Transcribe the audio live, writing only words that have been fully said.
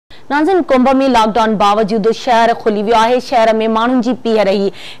नाज़रीन, कुंभ में लॉकडाउन बावजूद शहर खुली वियो आहे। शहर में माण्हुनि जी पीह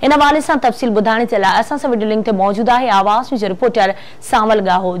रही। इन हवाले सां तफ़सील ॿुधाइण जे लाइ असां सां वीडियो लिंक ते मौजूद आहे आवाज़ जो रिपोर्टर सावल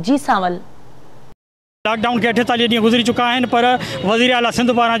गाहो। जी सावल। लॉकडाउन के 48 ॾींहं गुज़री चुका आहिनि, पर वज़ीर आला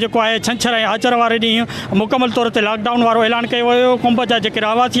सिंध पारां जेको आहे छंछर ऐं आचर वारे ॾींहुं मुकमल तौर ते लॉकडाउन वारो ऐलान कयो वियो। कुंभ जा जेके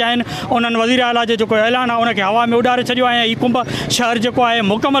रहवासी आहिनि उन्हनि वज़ीर आला जो जेको ऐलान आहे उनखे हवा में उॾारे छॾियो आहे। हीउ कुंभ शहर जेको आहे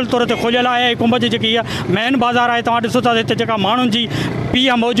मुकमल तौर ते खुलियल आहे। कुंभ जी जेकी इहा मेन बाज़ार आहे, तव्हां ॾिसो था हिते जेका माण्हुनि जी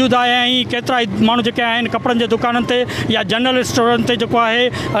पीह मौजूदु आहे ऐं केतिरा ई माण्हू जेके आहिनि कपिड़नि जे दुकाननि ते या जनरल स्टोरनि ते जेको आहे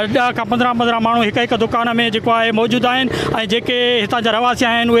 10 खां 15 माण्हू हिकु दुकान में जेको आहे मौजूदु आहिनि ऐं जेके हितां जा रहवासी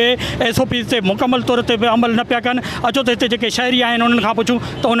आहिनि उहे SOP ते मुकमल तौर ते अमल न पिया कनि। अचो त हिते जेके शहरी आहिनि उन्हनि खां पुछूं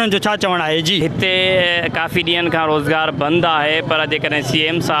त उन्हनि जो छा चवणु आहे। जी, हिते काफ़ी ॾींहंनि खां रोज़गार बंदि आहे, पर जेकॾहिं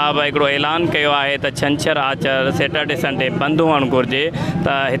CM साहब हिकिड़ो ऐलान कयो आहे त छंछर आचर सैटरडे संडे बंदि हुअणु घुरिजे, त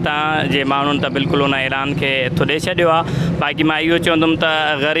हितां जे माण्हुनि त बिल्कुलु उन ऐलान खे हथु ॾेई छॾियो आहे। बाक़ी मां इहो चवंदुमि त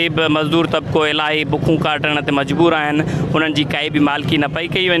ग़रीब मज़दूर तबिको इलाही बुखूं काटण ते मजबूर आहिनि, उन्हनि जी काई बि मालिकी न पई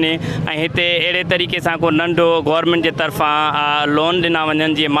कई वञे ऐं हिते अहिड़े तरीक़े सां को नंढो गवर्नमेंट जे तरफ़ां लोन ॾिना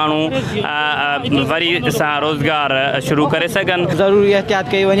वञनि जीअं माण्हू वरी सां रोज़गार शुरू करे सघनि। ज़रूरी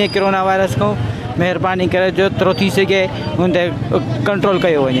एहतियात कई वञे कोरोना वायरस खां। महिरबानी करे जेतिरो थी सघे हुन ते कंट्रोल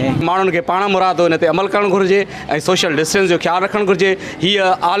कयो वञे। माण्हुनि खे पाण मुरादो हिन ते अमल करणु घुरिजे ऐं सोशल डिस्टेंस जो ख़्यालु रखणु घुरिजे। हीअ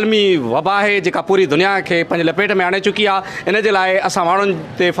आलमी वबा आहे जेका पूरी दुनिया खे पंहिंजे लपेट में आणे चुकी आहे। इन जे लाइ असां माण्हुनि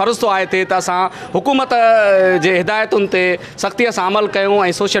ते फ़र्ज़ु थो आहे त असां हुकूमत जे हिदायतुनि ते सख़्तीअ सां अमल कयूं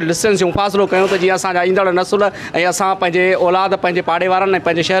ऐं सोशल डिस्टेंस जो फ़ासिलो कयूं त जीअं असांजा ईंदड़ नसुल ऐं असां पंहिंजे औलाद पंहिंजे पाड़े वारनि ऐं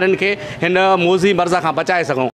पंहिंजे शहरनि खे हिन मोज़ी मर्ज़ खां बचाए सघूं।